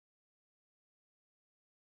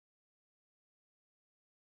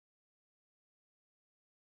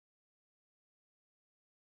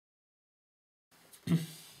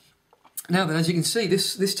Now then, as you can see,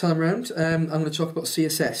 this time round, I'm going to talk about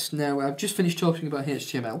CSS. Now, I've just finished talking about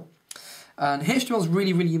HTML, and HTML is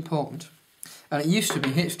really, really important. And it used to be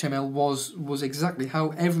HTML was exactly how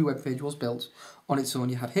every web page was built on its own.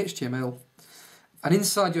 You had HTML, and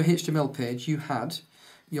inside your HTML page, you had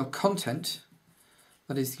your content.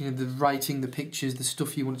 That is, the writing, the pictures, the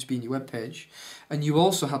stuff you want it to be in your web page, and you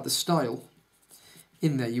also had the style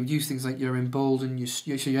in there. You would use things like your embolden,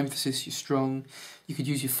 your emphasis, your strong. You could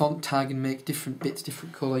use your font tag and make different bits,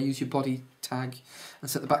 different colour. Use your body tag and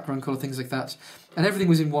set the background colour, things like that. And everything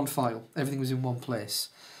was in one file. Everything was in one place.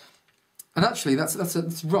 And actually,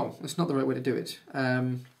 that's wrong. That's not the right way to do it.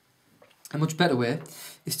 A much better way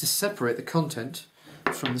is to separate the content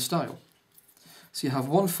from the style. So you have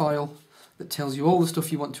one file that tells you all the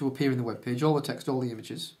stuff you want to appear in the web page, all the text, all the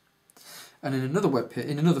images. And in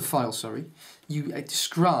another file, you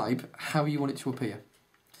describe how you want it to appear.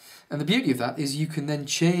 And the beauty of that is you can then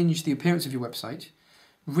change the appearance of your website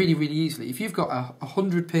really, really easily. If you've got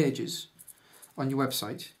 100 pages on your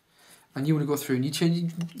website and you want to go through and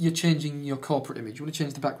you're changing your corporate image, you want to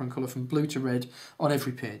change the background colour from blue to red on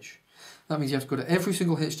every page. That means you have to go to every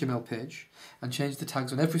single HTML page and change the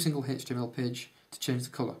tags on every single HTML page to change the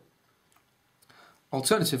colour.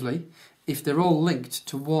 Alternatively, if they're all linked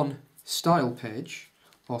to one style page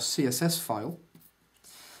or CSS file,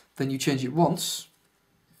 then you change it once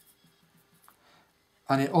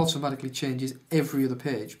and it automatically changes every other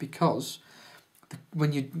page, because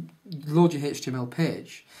when you load your HTML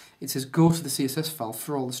page, it says go to the CSS file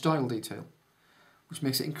for all the style detail, which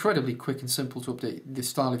makes it incredibly quick and simple to update the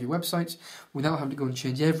style of your website without having to go and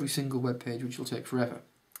change every single web page, which will take forever.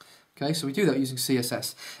 Okay, so we do that using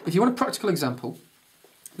CSS. If you want a practical example,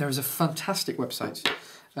 there is a fantastic website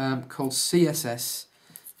called CSS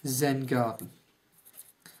Zen Garden.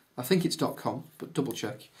 I think it's .com, but double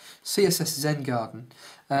check. CSS Zen Garden.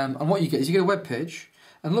 And what you get is you get a web page,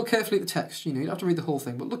 and look carefully at the text. You don't have to read the whole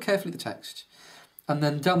thing, but look carefully at the text. And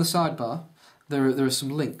then down the sidebar, there are some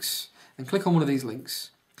links. And click on one of these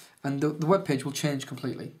links, and the web page will change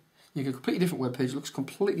completely. You get a completely different web page. It looks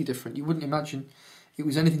completely different. You wouldn't imagine it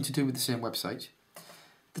was anything to do with the same website.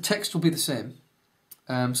 The text will be the same.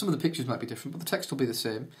 Some of the pictures might be different, but the text will be the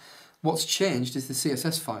same. What's changed is the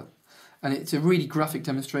CSS file, and it's a really graphic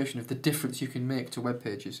demonstration of the difference you can make to web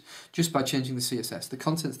pages just by changing the CSS. The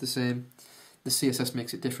content's the same, the CSS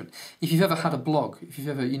makes it different. If you've ever had a blog, if you've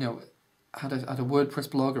ever had a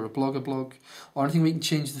WordPress blog or a Blogger blog or anything where you can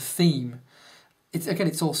change the theme, it's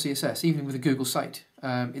all CSS. Even with a Google site,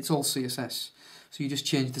 it's all CSS. So you just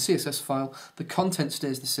change the CSS file, the content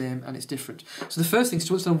stays the same, and it's different. So the first thing is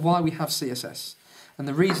to understand why we have CSS. And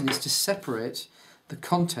the reason is to separate the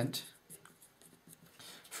content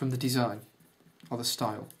from the design or the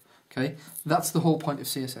style. Okay, that's the whole point of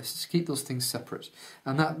CSS, is to keep those things separate.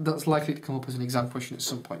 And that's likely to come up as an exam question at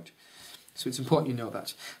some point. So it's important you know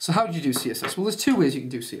that. So how do you do CSS? Well, there's two ways you can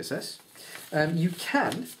do CSS. You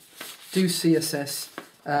can do CSS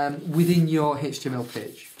within your HTML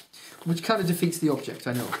page, which kind of defeats the object,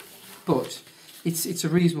 I know. But it's a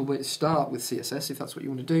reasonable way to start with CSS if that's what you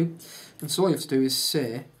want to do. And so all you have to do is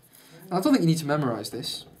say, and I don't think you need to memorise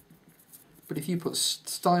this, but if you put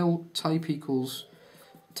style type equals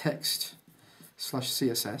text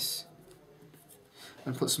 /CSS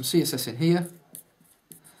and put some CSS in here,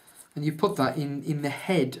 and you put that in the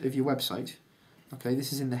head of your website. Okay,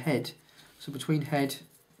 this is in the head, so between head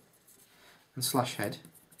and /head.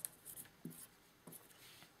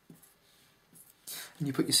 And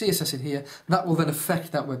you put your CSS in here, that will then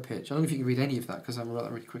affect that web page. I don't know if you can read any of that because I wrote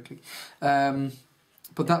that really quickly.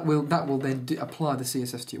 But that will then apply the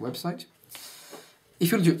CSS to your website.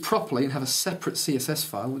 If you want to do it properly and have a separate CSS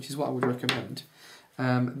file, which is what I would recommend,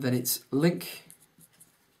 then it's link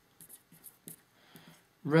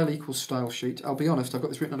rel equals style sheet. I'll be honest, I've got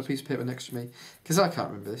this written on a piece of paper next to me because I can't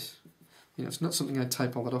remember this. It's not something I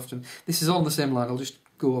type all that often. This is all on the same line. I'll just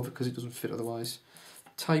go over because it doesn't fit otherwise.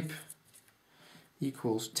 Type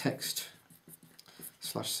equals text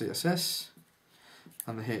 /CSS,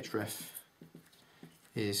 and the href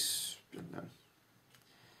is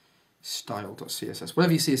style.css,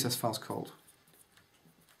 whatever your CSS file's called.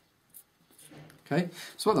 Okay,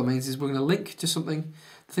 so what that means is we're going to link to something.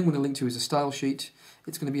 The thing we're going to link to is a style sheet.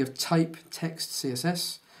 It's going to be of type text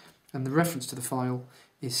CSS, and the reference to the file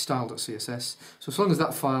is style.css. So as long as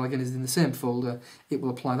that file again is in the same folder, it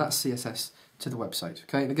will apply that CSS to the website.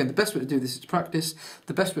 Okay, and again, the best way to do this is to practice.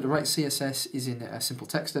 The best way to write CSS is in a simple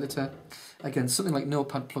text editor. Again, something like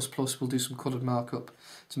Notepad++ will do some coloured markup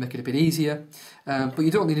to make it a bit easier. But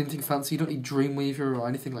you don't need anything fancy. You don't need Dreamweaver or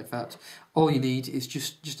anything like that. All you need is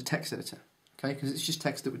just a text editor. Okay, because it's just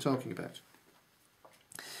text that we're talking about.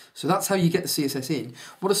 So that's how you get the CSS in.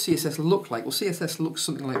 What does CSS look like? Well, CSS looks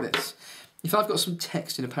something like this. If I've got some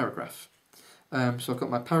text in a paragraph, so I've got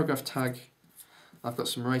my paragraph tag, I've got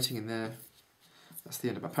some writing in there, that's the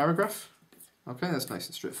end of my paragraph. Okay, that's nice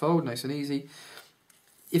and straightforward, nice and easy.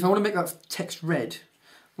 If I want to make that text red,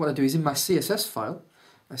 what I do is in my CSS file,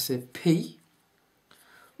 I say P,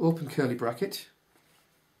 open curly bracket,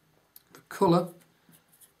 the colour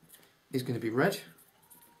is going to be red,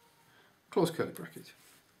 close curly bracket.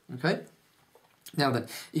 Okay? Now then,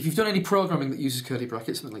 if you've done any programming that uses curly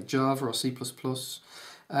brackets, something like Java or C++,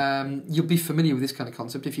 you'll be familiar with this kind of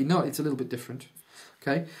concept. If you're not, it's a little bit different.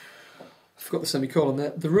 Okay? I forgot the semicolon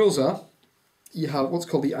there. The rules are, you have what's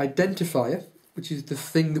called the identifier, which is the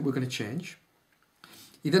thing that we're going to change.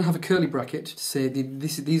 You then have a curly bracket to say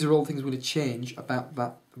these are all things we're going to change about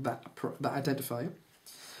that identifier.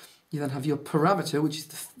 You then have your parameter, which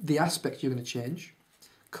is the aspect you're going to change,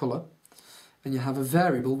 colour, and you have a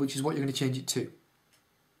variable, which is what you're going to change it to.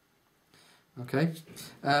 Okay.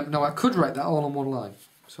 Now I could write that all on one line,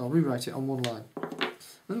 so I'll rewrite it on one line.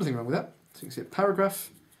 There's nothing wrong with that. So you can see a paragraph,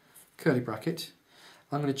 curly bracket.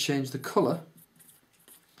 I'm going to change the colour,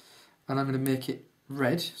 and I'm going to make it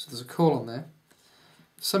red. So there's a colon there.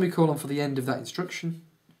 Semicolon for the end of that instruction.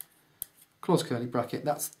 Close curly bracket.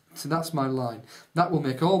 So that's my line. That will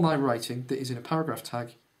make all my writing that is in a paragraph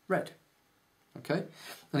tag red. Okay?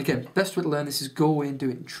 And again, best way to learn this is go away and do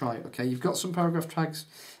it and try it. Okay? You've got some paragraph tags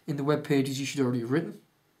in the web pages you should already have written.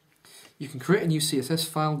 You can create a new CSS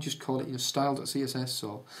file, just call it style.css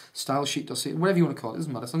or stylesheet.css, whatever you want to call it,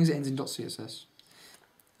 doesn't matter, as long as it ends in .css.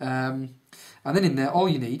 And then in there, all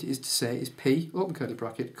you need is to say is P, open curly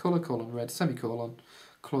bracket, colour, colon, red, semicolon,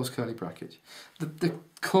 close curly bracket. The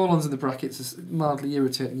colons and the brackets are mildly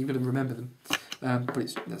irritating, you've got to remember them.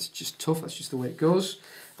 But that's just tough, that's just the way it goes.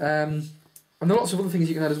 And there are lots of other things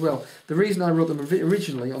you can add as well. The reason I wrote them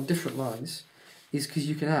originally on different lines is because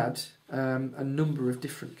you can add a number of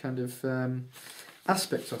different kind of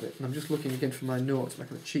aspects of it. And I'm just looking again for my notes, my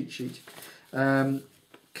kind of cheat sheet. Because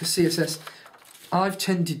CSS, I've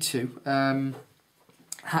tended to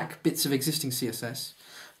hack bits of existing CSS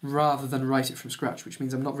rather than write it from scratch, which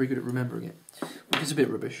means I'm not very good at remembering it, which is a bit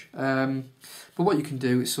rubbish. But what you can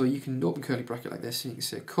do is, so you can open curly bracket like this, and you can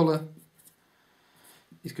say colour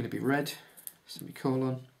is going to be red,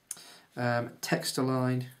 semicolon, text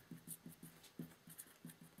align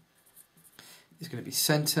is going to be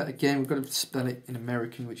centre. Again, we've got to spell it in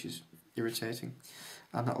American, which is irritating,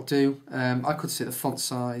 and that'll do. I could say the font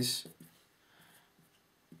size.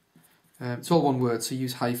 It's all one word, so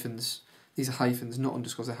use hyphens. These are hyphens, not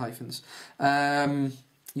underscores, they're hyphens.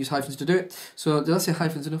 Use hyphens to do it. So did I say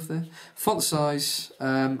hyphens enough there? Font size,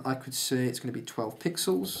 I could say it's going to be 12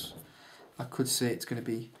 pixels. I could say it's going to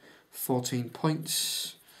be 14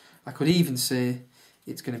 points. I could even say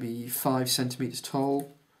it's going to be 5 centimetres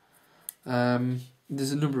tall.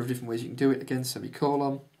 There's a number of different ways you can do it. Again,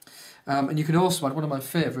 semicolon. And you can also add one of my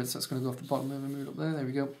favourites, that's going to go off the bottom, move it up there, there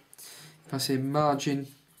we go. If I say margin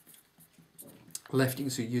left, you can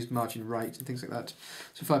see use margin right and things like that.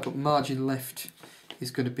 So if I put margin left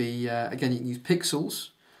is going to be, again you can use pixels,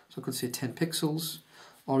 so I could say 10 pixels,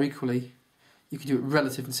 or equally you could do it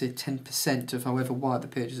relative and say 10% of however wide the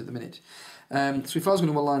page is at the minute. So if I was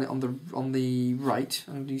going to align it on the right,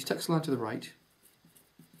 I'm going to use text align to the right,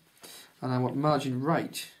 and I want margin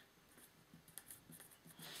right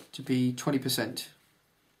to be 20%.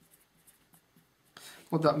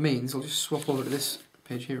 What that means, I'll just swap over to this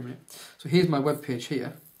page here a minute. So here's my web page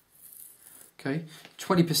here. Okay,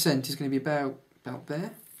 20% is going to be about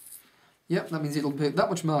there. Yep, that means it'll be that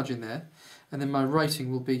much margin there, and then my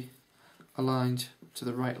writing will be aligned to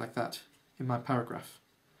the right like that in my paragraph.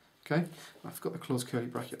 Okay, I've got the close curly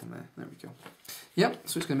bracket on there. There we go. Yep,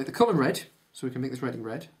 so it's going to make the colour red, so we can make this writing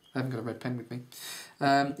red. I haven't got a red pen with me.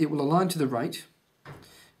 It will align to the right.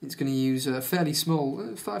 It's going to use a fairly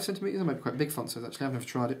small, 5 centimetres, that might be quite big font size actually, I've never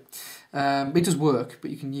tried it. It does work, but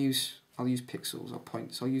you can use, I'll use pixels or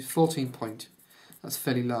points, I'll use 14 point, that's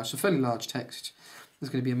fairly large, so fairly large text. There's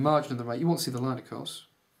going to be a margin on the right, you won't see the line of course.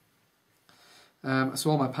 So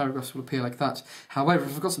all my paragraphs will appear like that. However,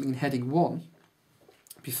 if I've got something in heading 1,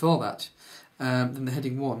 before that, then the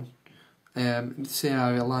heading 1, say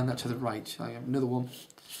I align that to the right, I have another one,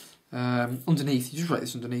 underneath, you just write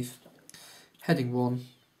this underneath, heading 1,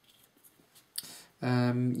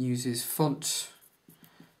 uses font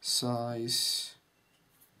size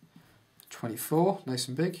 24, nice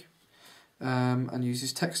and big, and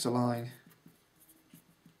uses text align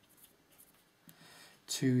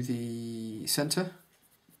to the centre.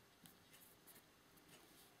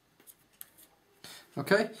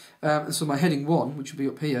 Okay, and so my heading 1, which will be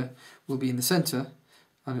up here, will be in the centre,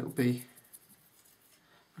 and it'll be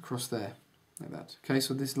across there, like that. Okay,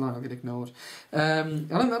 so this line will get ignored. I don't,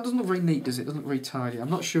 that doesn't look very neat, does it? It doesn't look very tidy. I'm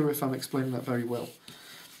not sure if I'm explaining that very well.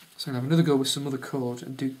 So I'm going to have another go with some other code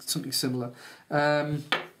and do something similar.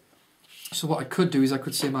 So what I could do is I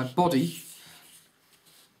could say my body,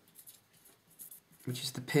 which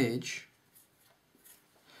is the page,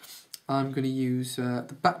 I'm going to use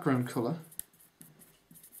the background colour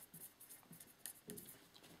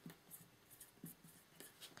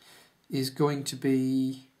is going to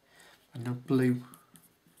be, I don't know, blue.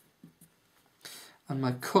 And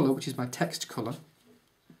my colour, which is my text colour,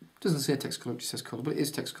 doesn't say text colour, it just says colour, but it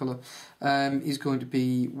is text colour, is going to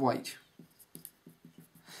be white.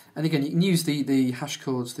 And again, you can use the hash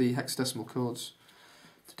codes, the hexadecimal codes,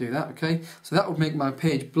 to do that, okay? So that would make my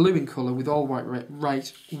page blue in colour with all white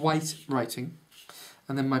writing.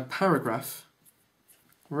 And then my paragraph,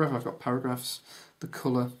 wherever I've got paragraphs, the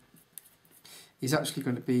colour is actually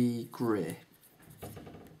going to be grey.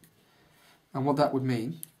 And what that would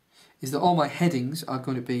mean is that all my headings are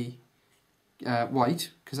going to be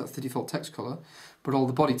white, because that's the default text colour, but all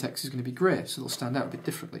the body text is going to be grey, so it'll stand out a bit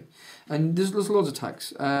differently. And there's loads of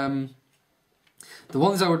tags. The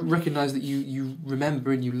ones I would recognise that you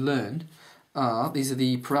remember and you learn are, these are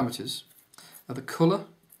the parameters, are the colour,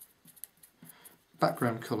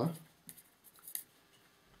 background colour.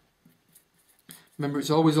 Remember,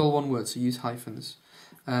 it's always all one word, so use hyphens.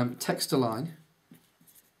 Text align,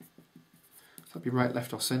 so that'd be right,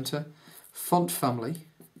 left or centre. Font family,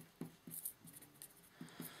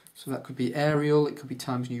 so that could be Arial, it could be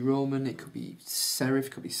Times New Roman, it could be serif,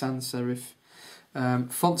 it could be sans serif.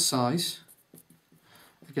 Font size,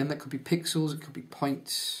 again that could be pixels, it could be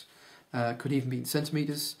points, could even be in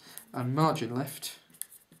centimetres. And margin left,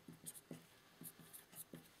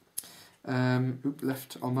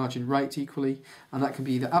 left or margin right equally, and that can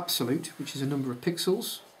be either absolute, which is a number of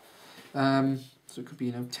pixels, so it could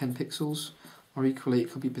be 10 pixels, or equally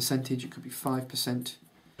it could be percentage, it could be 5%,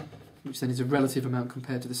 which then is a relative amount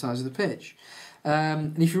compared to the size of the page.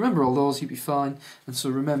 And if you remember all those, you'd be fine. And so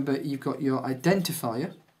remember, you've got your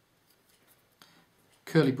identifier,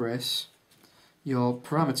 curly brace, your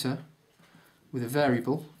parameter with a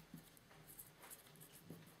variable,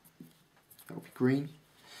 that would be green,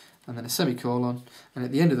 and then a semicolon, and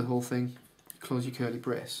at the end of the whole thing, close your curly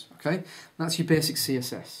brace. Okay, and that's your basic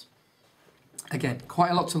CSS. Again,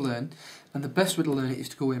 quite a lot to learn, and the best way to learn it is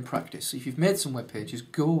to go away and practice. So if you've made some web pages,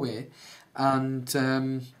 go away and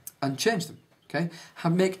change them. Okay,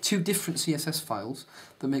 make 2 different CSS files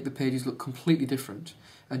that make the pages look completely different,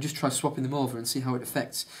 and just try swapping them over and see how it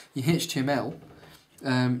affects your HTML.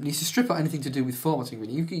 Needs to strip out anything to do with formatting.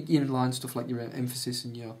 Really, you can inline stuff like your emphasis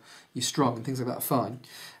and your strong and things like that are fine.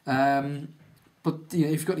 But if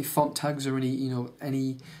you've got any font tags or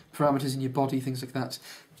any parameters in your body, things like that.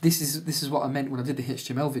 This is what I meant when I did the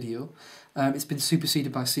HTML video. It's been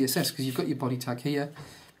superseded by CSS because you've got your body tag here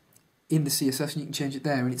in the CSS and you can change it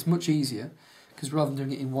there, and it's much easier because rather than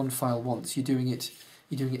doing it in one file once, you're doing it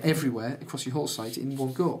everywhere across your whole site in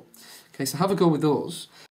one go. Okay, so have a go with those.